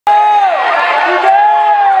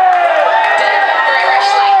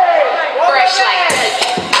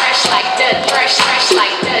fresh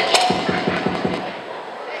like Dougie.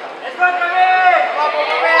 Let's go, Trav!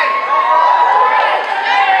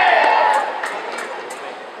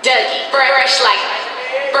 Dougie, fresh like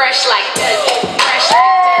Dougie, fresh like Dougie, fresh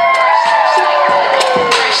like Dougie,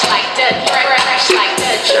 fresh like Dougie, fresh like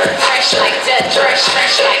Dougie, fresh like Dougie,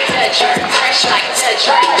 fresh like Dougie, fresh like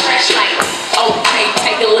Dougie, fresh like. Okay,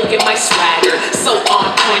 take a look at my swagger. So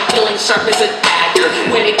on point, feeling sharp as a dagger.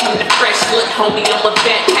 When it comes to fresh look, homie, I'm a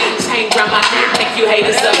vet. Chain round my neck, make you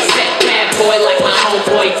haters upset. Bad boy like my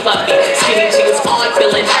homeboy Fluffy. Skinny jeans on,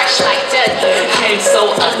 feeling fresh like Dougie. Came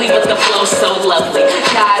so ugly, but the flow so lovely.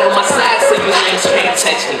 God on my side, so you lames can't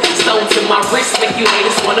touch me. Stone to my wrist, make you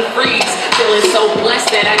haters wanna freeze. Feeling so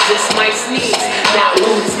blessed that I just might sneeze. Not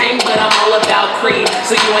Wu-Tang, but I'm all about cream.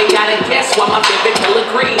 So you ain't gotta guess why my favorite color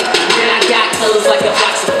green. Then I got colors like a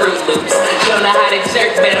box of Fruit Loops. Don't know how to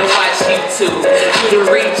jerk, better watch YouTube. You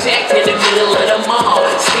the reject in the middle of the mall.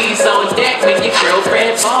 Steve's on deck, make your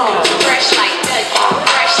girlfriend ball. Fresh like Dougie,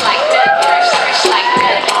 fresh like Dougie, fresh like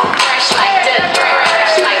Dougie, fresh like Dougie,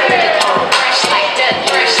 fresh like Dougie, fresh like Dougie,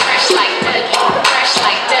 fresh like Dougie, fresh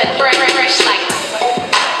like Dougie, fresh like.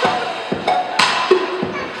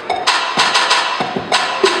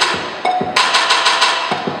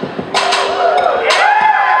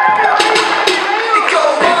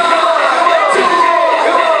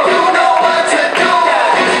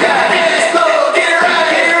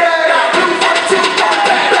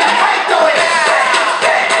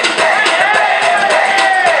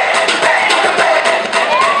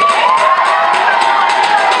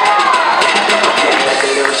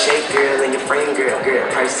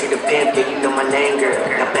 See the pimp, yeah, you know my name, girl.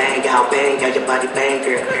 Now bang out your body bang,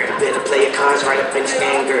 girl. You better play your cards right up in the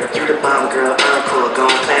stand, girl. You the bomb, girl, encore, gon'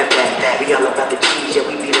 clap that. We all about the cheese, yeah,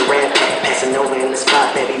 we be the rat pack. Passing over in the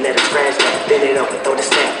spot, baby, let us scratch that. Bend it over, throw the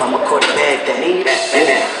snap, I'ma quarterback that. Need that,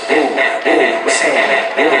 what's that,